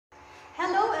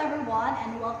everyone,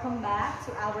 and welcome back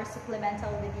to our supplemental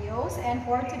videos. And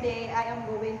for today, I am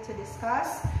going to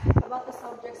discuss about the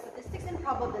subject statistics and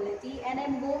probability, and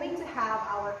I'm going to have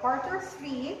our quarter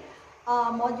 3,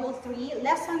 module 3,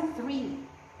 lesson 3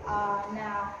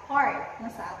 na part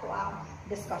na sa ato ang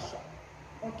discussion.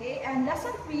 Okay, and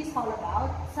lesson 3 is all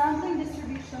about sampling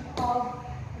distribution of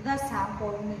the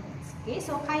sample means. Okay,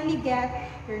 so kindly get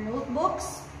your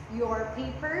notebooks, your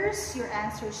papers, your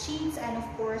answer sheets, and of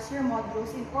course your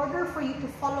modules in order for you to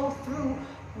follow through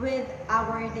with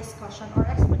our discussion or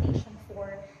explanation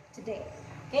for today.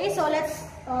 Okay, so let's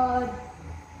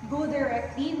go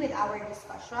directly with our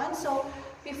discussion. So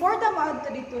before tamaan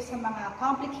to dito sa mga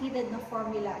complicated na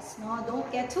formulas, no, don't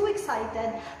get too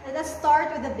excited. Let us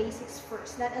start with the basics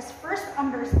first. Let us first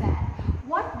understand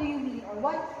what do you mean, or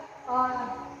what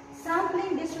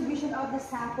sampling distribution of the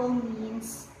sample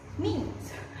means.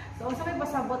 So, may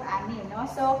pasabot ani, no?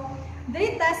 So,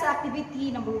 dito sa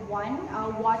activity number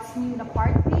 1, what's new na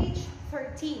part, page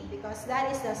 13, because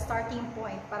that is the starting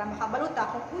point para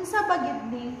makabaluta kung unsa ba gyud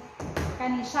ni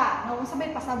kani siya, no? Unsa may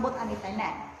pasabot ani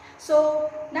tanan. So,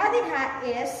 natin ha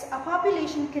is a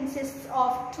population consists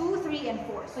of 2, 3, and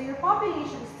 4. So, your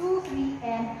population is 2, 3,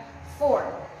 and 4.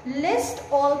 List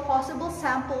all possible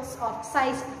samples of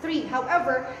size 3.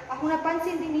 However, ako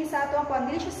napansin din sa ato ang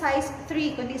hindi siya size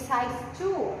 3, kundi size 2.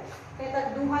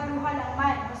 Kaya duha-duha lang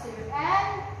man. So your N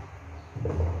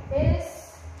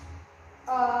is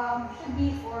should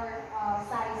be for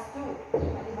size 2.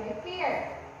 By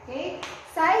pair. Okay?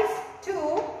 Size 2,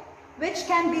 which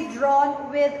can be drawn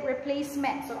with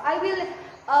replacement. So I will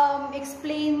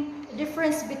explain the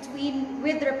difference between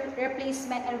with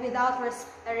replacement and without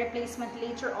replacement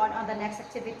later on the next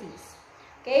activities.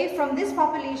 Okay, from this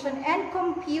population and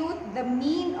compute the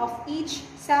mean of each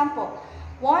sample.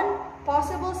 One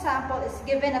possible sample is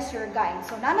given as your guide.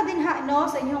 So nana din ha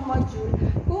no sa inyong module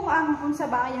kung ang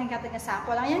unsa ba ang iyang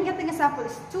sample. Ang iyang gihatag nga sample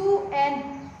is 2 and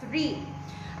 3.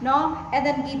 No? And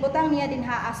then gibutang niya din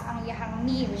ha as ang iyang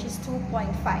mean, which is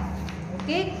 2.5.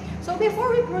 Okay? So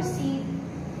before we proceed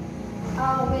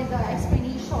with the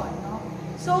explanation, no?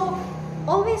 So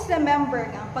always remember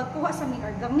nga pagkuha sa mean,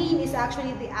 or the mean is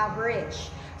actually the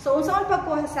average. So unsa ang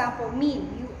pagkuha sa sample mean?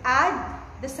 You add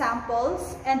the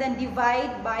samples and then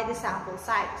divide by the sample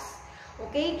size.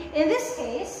 Okay? In this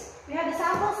case, we have the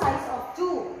sample size of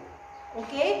 2.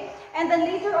 Okay? And then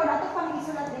later on, ato pang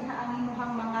isulat din ha ang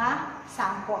imuhang mga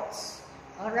samples.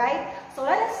 Alright? So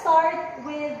let us start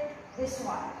with this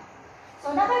one.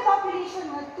 So na may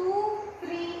population ng 2,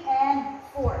 3, and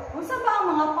 4. Unsa ba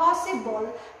ang mga possible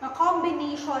na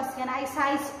combinations nga ay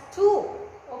size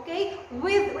 2? Okay?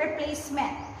 With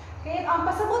replacement. Okay? Ang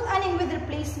pasabot aning with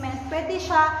replacement, pwede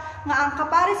siya nga ang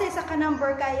kapare sa isa ka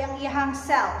number kay ang iyang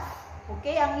self.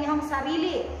 Okay? Ang iyang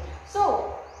sarili.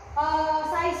 So,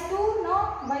 size 2,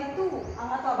 no? By 2. Ang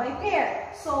ato, by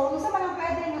pair. So, unsa man ang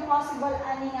pwede nga possible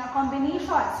aning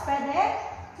combinations? Pwede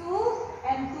 2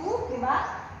 and 2, di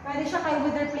ba? Pwede siya kay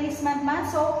with replacement man.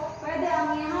 So, pwede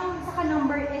ang iyang sa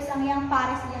number is ang iyang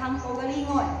pares, iyang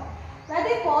kaugalingon.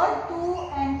 Pwede po 2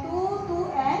 and 2,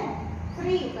 2 and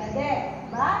 3. Pwede.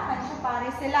 Diba? Pwede siya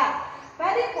pares sila.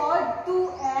 Pwede po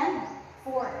 2 and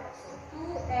 4. So,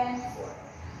 2 and 4.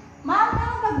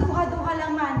 Maanang magduha-duha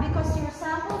lang man because your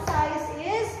sample size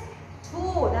is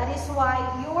 2. That is why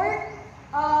your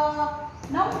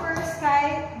numbers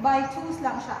kay by 2s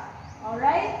lang siya.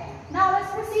 Alright? Now,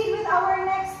 let's proceed with our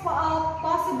next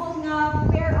possible nga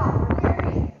pair up or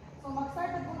pairing. So,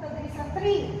 mag-start na punta din sa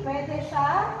 3. Pwede siya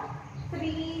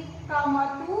 3,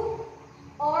 2,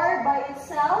 or by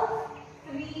itself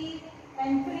 3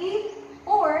 and 3,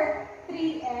 or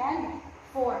 3 and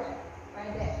 4.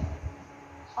 Pwede.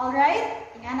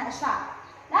 Alright? Tingnan na siya.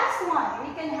 Last one,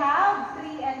 we can have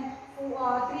 3 and 2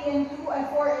 and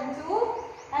 4 and 2,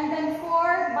 and then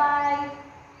 4 by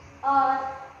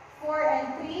 4 and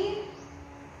 3,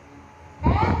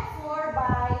 and 4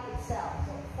 by itself.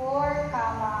 So, 4,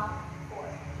 4.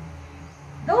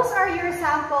 Those are your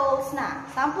samples na.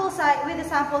 Sample size with the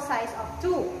sample size of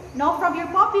 2. Now, from your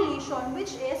population,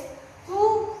 which is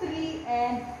 2, 3,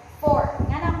 and 4.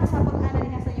 Yan ang pasabot na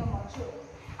rin sa inyong module.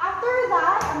 After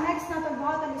that, ang next na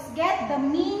tagbuhatan is get the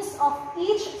means of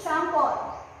each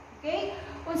sample. Okay?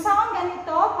 Kung saan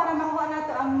ganito, para makuha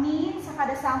nato ang mean sa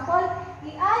kada sample,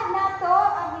 i-add nato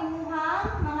ang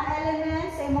imuhang mga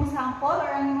elements sa imong sample or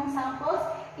ang imong samples,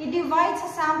 i-divide sa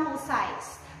sample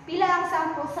size. Pila ang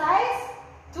sample size?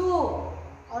 2.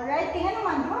 Alright? Tingnan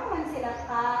naman, doon man sila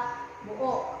ka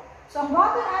buo. So, ang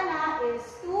buhaton ana is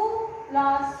 2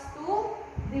 plus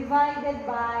 2 divided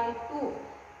by 2.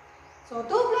 So, 2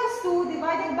 plus 2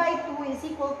 divided by 2 is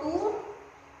equal to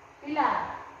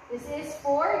pila? This is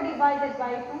 4 divided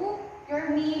by 2.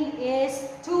 Your mean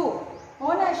is 2.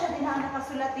 Muna siya din ang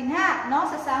nakasulat din ha, no?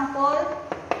 Sa sample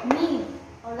mean.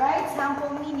 Alright?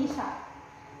 Sample mean siya.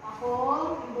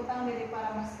 Ako, ibutang diri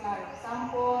para mas klaro.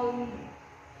 Sample mean.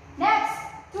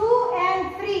 Next, 2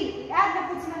 and 3. I-add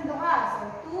na po silang doha. So,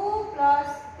 2 plus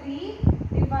 3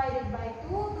 divided by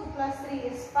 2. 2 plus 3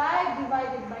 is 5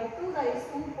 divided by 2. That is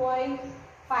 2.5.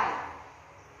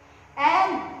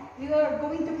 And we are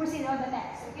going to proceed on the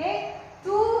next. Okay?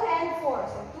 2 and 4.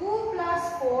 So, 2 plus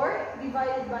 4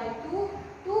 divided by 2.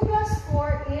 2 plus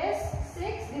 4 is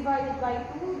 6 divided by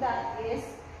 2. That is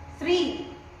 3.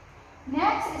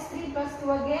 Next is 3 plus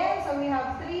 2 again. So, we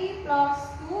have 3 plus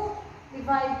 2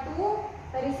 divide 2.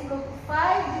 That is equal to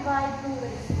 5 divide 2.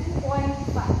 That is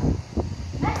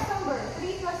 2.5. Next number,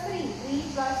 3 plus 3.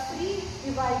 3 plus 3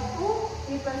 divide 2.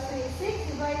 3 plus 3 is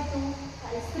 6 divide 2.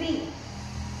 That is 3.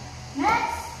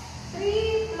 Next,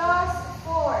 3 plus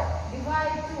 4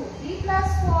 divide 2. 3 plus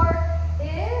 4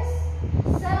 is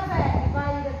 7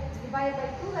 divided by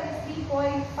 2. That is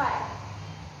 3.5.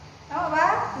 Tama ba?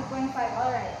 3.5.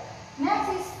 Alright. Next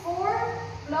is 4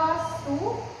 plus 2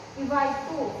 divide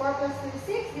 2. 4 plus 2 is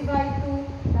 6 divide 2.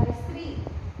 That is 3.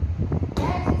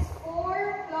 Next is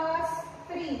 4 plus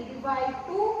 3 divide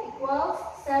 2 equals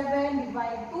 7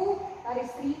 divide 2. That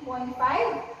is 3.5.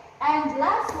 And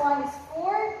last one is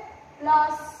 4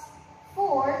 plus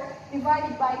 4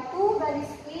 divided by 2, that is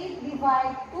 8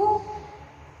 divide 2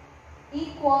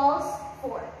 equals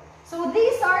 4. So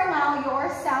these are now your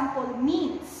sample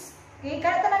means. Okay,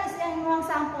 karata lang isa yung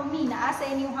sample mean na sa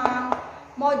inyong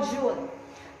module.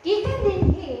 Gikan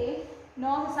din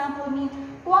no, sa sample mean,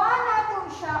 kuha natin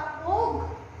siya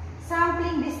og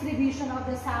sampling distribution of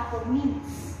the sample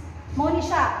means. Mo ni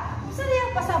siya. Kung saan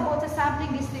yung pasabot sa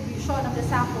sampling distribution of the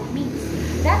sample means?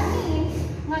 That means,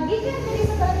 magigilan din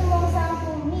sa tayo mong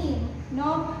sample mean,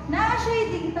 no? Na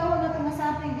siya yung tawag na itong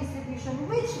sampling distribution,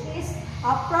 which is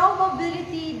a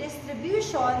probability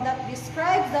distribution that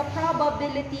describes the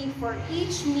probability for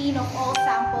each mean of all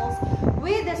samples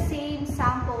with the same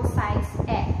sample size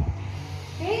n.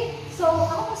 Okay? So,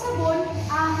 ako pasabon,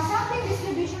 ang sampling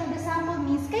distribution of the sample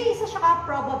means, kaya isa siya ka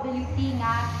probability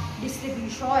nga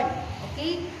distribution.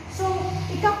 Okay? So,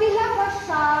 ikapila ba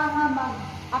siya nga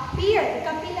mag-appear?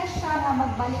 Ikapila siya nga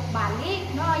magbalik-balik,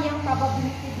 no? Yung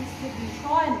probability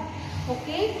distribution.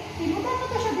 Okay? Tinutan mo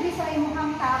to siya dito sa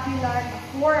imuhang tabular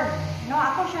form. No?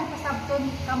 Ako siya pasabton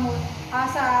kamo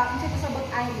sa pasabot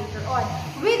ay later on.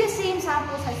 With the same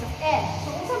sample size of n.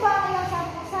 So, kung sa ba ang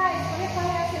sample size?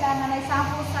 Kaya sila na may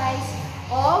sample size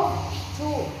of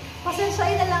 2.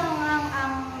 Pasensyain na lang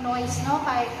ang noise, no?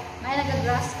 Kaya may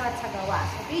nag-grass cut sa gawas.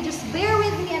 Okay? Just bear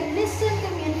with me and listen to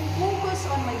me and focus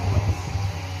on my voice.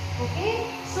 Okay?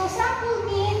 So, sample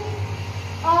mean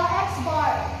x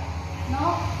bar.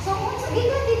 No? So, kung sa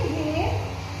given din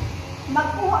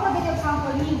magkuha ka din yung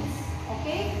sample means.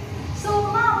 Okay? So,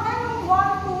 ma'am, anong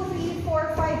 1, 2, 3,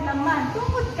 4, 5 lang man.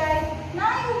 Tungkol kay,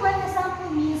 naiuban na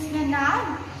sample means nga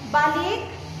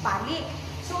nagbalik-balik.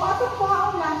 So, atong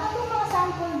kuhaon lang, atong mga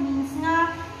sample means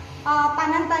nga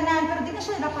tanan-tanan, pero di na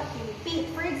siya dapat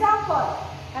i-repeat. For example,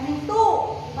 kaning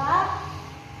 2, diba?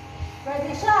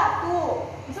 Pwede siya,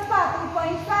 2. Isa pa,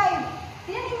 2.5.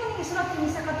 Tiyanin mo nang isulat yung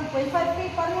isa ka 2.5. Kaya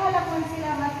pareha lang man sila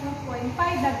na 2.5,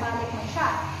 nagbalik mo siya.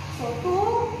 So,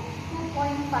 2,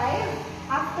 2.5.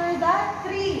 After that,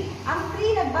 3. Ang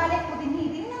 3, nagbalik mo din.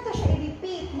 Hindi na ito siya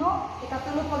i-repeat, no?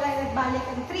 Ikatulog pa gaya nagbalik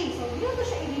ang 3. So, hindi na ito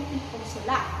siya i-repeat kung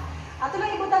sulat. Ato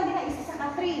lang ibutang din na isa sa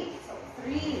ka 3. So,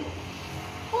 3.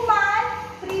 Kuman,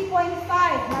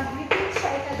 3.5. Nag-repeat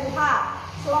siya ikaduha.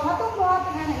 So, ang atong buhat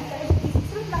na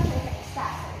isulat lang siya ika-isa.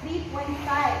 So,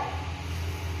 3.5.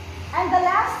 And the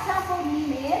last sample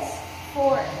mean is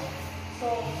 4. So,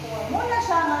 4. Muna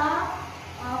siya nga,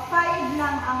 5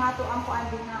 lang ang ato ang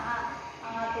kuandin na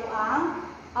ang ato ang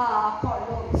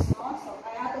columns. No? So,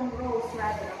 kaya atong rows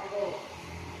rather ang row.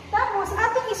 Tapos,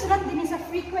 atong isulat din sa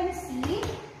frequency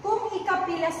kung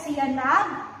ikapila siya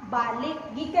nagbalik.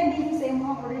 Gikan din sa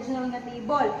imong original nga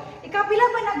table. Ikapila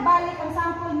ba nagbalik ang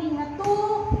sample mean na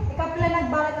 2, ikapila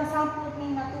nagbalik ang sample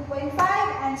mean na 2.5,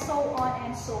 and so on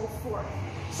and so forth.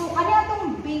 So, ano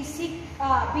itong basic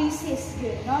basis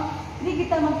yun, no? Hindi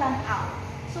kita magtanaw.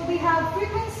 So, we have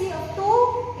frequency of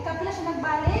 2, ikapila siya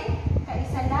nagbalik,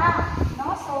 kaisa lang,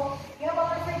 no? So, you have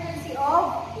a frequency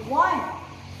of 1.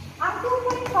 Ang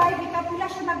 2.5, ikapila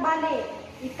siya nagbalik,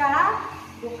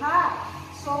 ika-duha.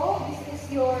 So, this is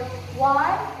your 1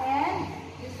 and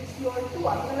this is your 2.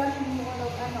 Ako lang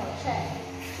siya nung check.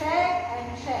 Check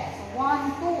and check. So,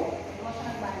 1, 2. Ito siya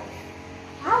nagbalik.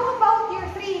 How about your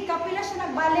 3? Kapila siya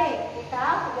nagbalik.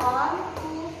 Ika, 1,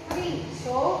 2, 3.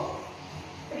 So,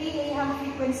 3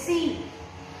 frequency.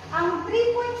 Ang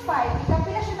 3.5,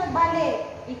 ikapila siya nagbalik.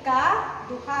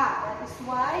 Ika-duha. That is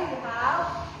why we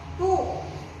have 2.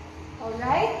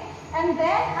 Alright? And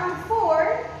then, ang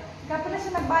 4, ikapila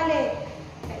siya nagbalik.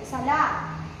 Isa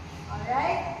lang.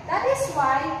 Alright? That is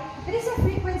why, it is a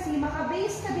frequency,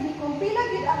 maka-base na din kung pila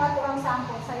gid ang ato ang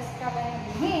sample size ka ba yung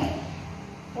dinhi.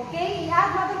 Okay? I-add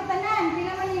mo ito tanan.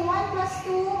 Pila man yung 1 plus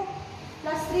 2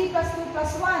 plus 3 plus 2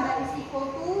 plus 1. That is equal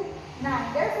to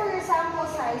 9. Therefore, your sample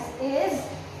size is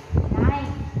 9.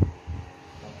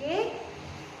 Okay?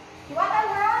 Iwanan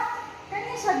na.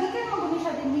 Kanya siya, gikan mo gumi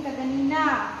siya din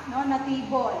kaganina. No, na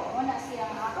table. O na siya.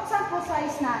 Atong sample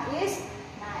size na is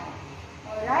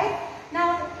 9. Alright?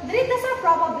 Now, dito sa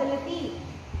probability.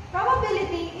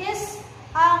 Probability is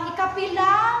ang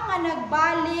ikapila nga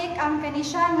nagbalik ang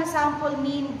kanisya nga sample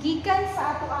mean gikan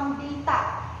sa ato ang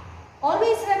data.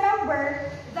 Always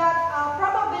remember that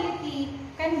probability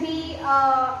can be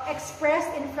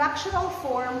expressed in fractional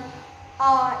form,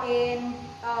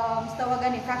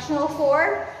 tawagan ni fractional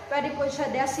form, pwede po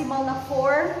siya decimal na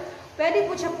form,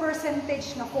 pwede po siya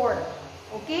percentage na form.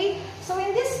 Okay? So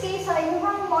in this case, sa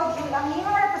inyong module, ang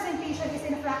inyong representation is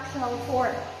in fractional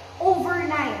form. Over 9.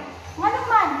 Nga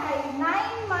naman, kay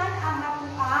 9 man ang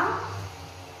ang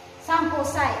sample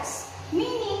size.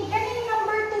 Meaning, kaning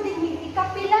number 2 din,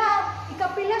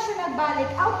 ikapila siya nagbalik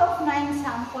out of 9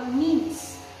 sample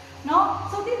means. No?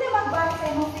 So, dito magbalik sa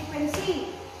inyong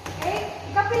frequency. Okay?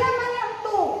 Ikapila man yung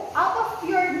 2 out of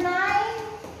your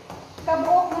 9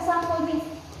 kabuok na sample means.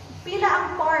 Pila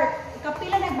ang part.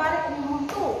 Ikapila nagbalik ang inyong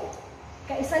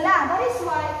 2. Kaisa lang. That is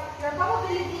why your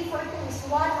probability for 2 is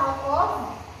 1 out of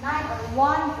 9 or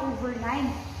 1 over 9.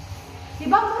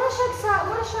 Diba? Mura siya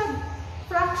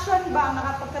fraction ba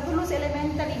nga pagkadulo sa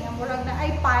elementary nga murag na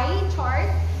ay pie chart.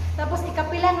 Tapos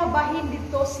ikapila nga bahin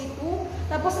dito si 2.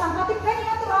 Tapos ang kapit kani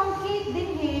ato ang cake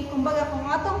din kumbaga kung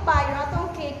atong pie or atong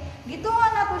cake, dito nga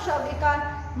nato siya ika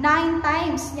 9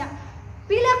 times niya.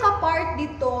 Pila ka part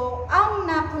dito ang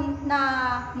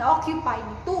na-occupy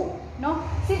ni 2, no?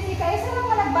 Since ika-isa lang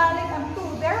nga nagbalik ang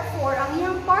 2, therefore, ang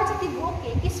iyang part sa tibuok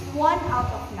cake is 1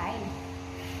 out of 9.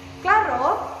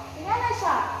 Klaro? Tingnan na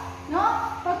siya, no?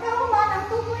 Pagkahuman, ang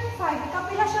 2.5,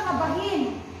 ikapila siya nga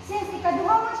bahin. Since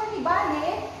ikaduha man siya ni Bale,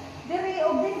 dere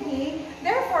of dinhi,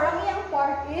 therefore, ang iyang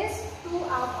part is 2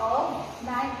 out of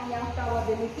 9 iyang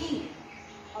probability.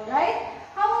 Alright?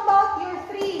 How about your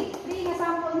 3? 3 nga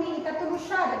sample ni, ikatulo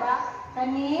siya, diba?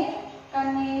 Kani,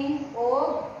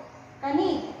 o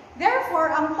kani.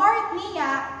 Therefore, ang part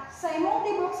niya sa imong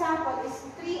tibuok sample is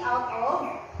 3 out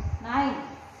of 9.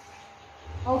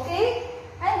 Okay?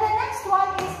 And the next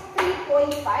one is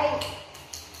 3.5.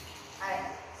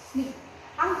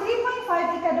 Ang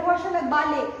 3.5, ikaduha siya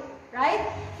nagbalik.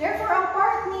 Right? Therefore, ang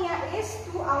part niya is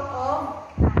 2 out of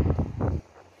 9.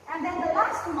 And then the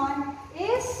last one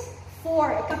is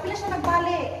 4. Ikapila siya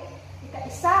nagbalik.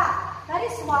 Ika-isa. That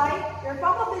is why your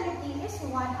probability is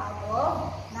 1 out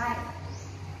of 9.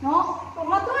 No? Kung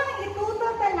matuwa ng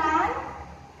ituto tanan,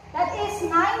 that is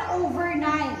 9 over 9.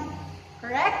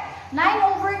 Correct?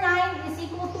 9 over 9 is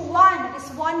equal to 1. It is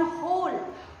 1 whole.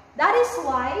 That is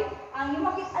why, ang yung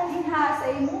makita dinha sa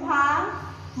imuhang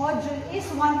module is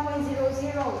 1.00.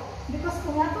 Because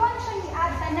kung matuwa siya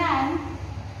ni-add tanan,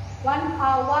 1,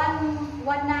 9,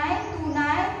 2,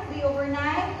 9, 3 over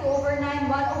 9, 2 over 9,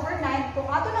 1 over 9. Kung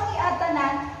ato nang i-add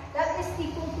tanan, that is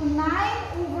equal to 9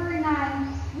 over 9,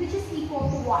 which is equal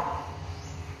to 1.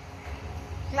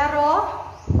 Klaro?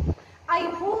 I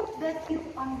hope that you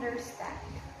understand.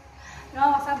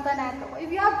 No, masabta na ito. If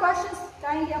you have questions,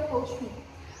 kindly approach me.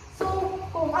 So,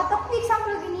 kung atong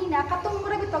example ganina, katong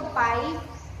murag itong pie.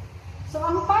 So,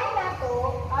 ang pie na to,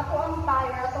 ato ang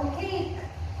pie or atong cake,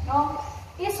 no,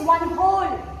 is 1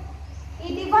 whole.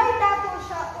 I-divide nato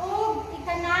siya og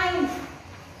ika-9.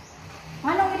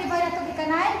 Anong i-divide nato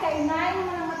ika-9? Kay 9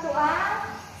 mo lang ito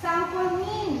ang sample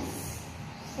means.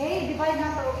 Okay, divide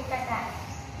nato og ika-9.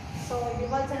 So,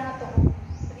 i-divide sa nato og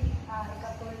 3,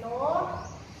 ikatulo.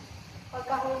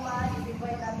 Pagkahuman,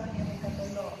 i-divide nato niya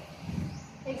ikatulo.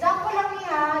 Example lang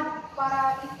niya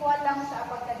para equal lang sa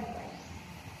pagka-divide.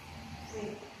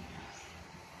 Wait.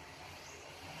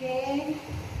 Okay.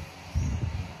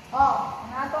 Oh,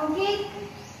 ang atong cake.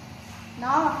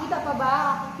 No, makita pa ba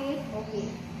ako cake? Okay.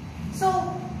 So,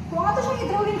 kung ato siyang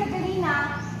i-drawing ka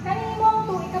kanina, kanimong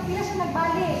to, ikapila siya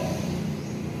nagbalik.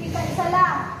 Isa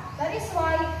lang. That is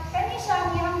why, kani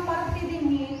siya ang parte din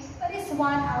ni, that is 1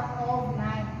 out of 9.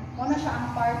 Muna siya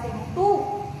ang parte ng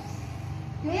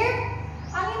 2. Clear?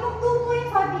 Ang imong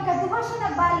 2.5, ikaduha siya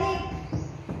nagbalik.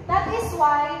 That is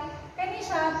why, kani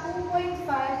siya 2.5,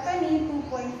 kani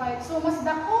 2.5. So, mas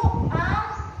dako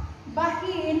ang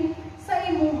bahin sa sa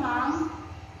imuhang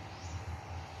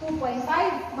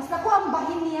 2.5. Mas dako ang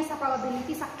bahin niya sa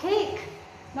probability sa cake.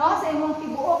 No? Sa imong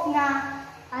tibuok nga,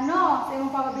 sa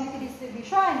imong probability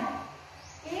distribution.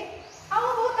 Okay? Ang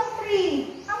about ang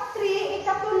 3. Ang 3,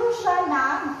 ikatulo siya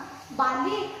ng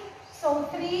balik.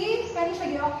 So, 3, kani siya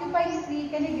gi-occupy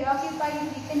ni 3, kani gi-occupy ni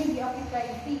 3, kani gi-occupy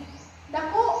ni 3.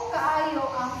 Dako kaayo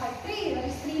ang 3. That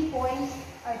is 3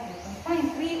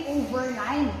 over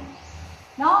 9.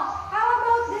 No? How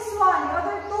about this one? The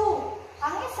other 2.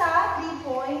 Ang isa,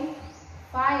 3.5.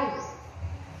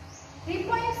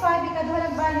 3.5, ikaduha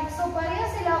nagbalik. So, pareha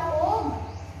sila og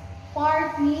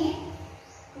part ni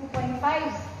 2.5.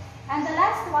 And the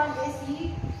last one is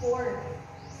si 4.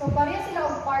 So, pareha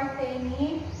sila og parte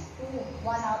ni 2. 1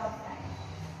 out of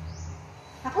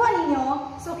 9. Nakuha ninyo?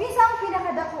 So, kinsa ang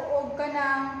pinakadako og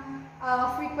kanang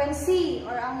frequency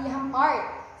or ang iyang part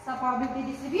sa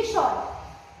probability distribution?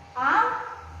 Ang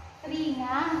 3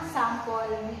 nga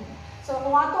sample mean. So,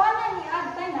 kung atoan na ni add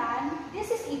tanan,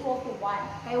 this is equal to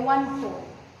 1. Kay 1 to.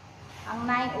 Ang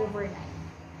 9 over 9.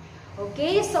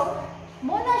 Okay? So,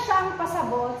 muna siyang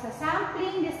pasabot sa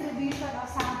sampling distribution of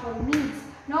sample means.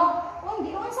 No? Kung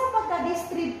di unsa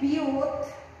pagka-distribute,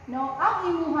 no, ang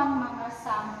imuhang mga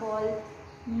sample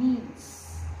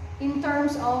means in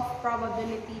terms of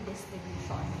probability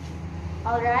distribution.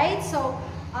 Alright? So,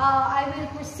 I will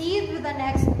proceed with the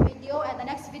next video, and the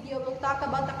next video will talk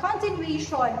about the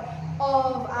continuation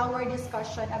of our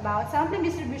discussion about sampling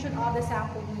distribution of the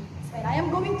sample means. And I am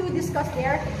going to discuss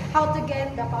there how to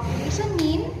get the population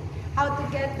mean, how to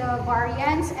get the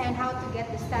variance, and how to get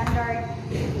the standard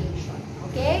deviation.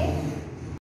 Okay?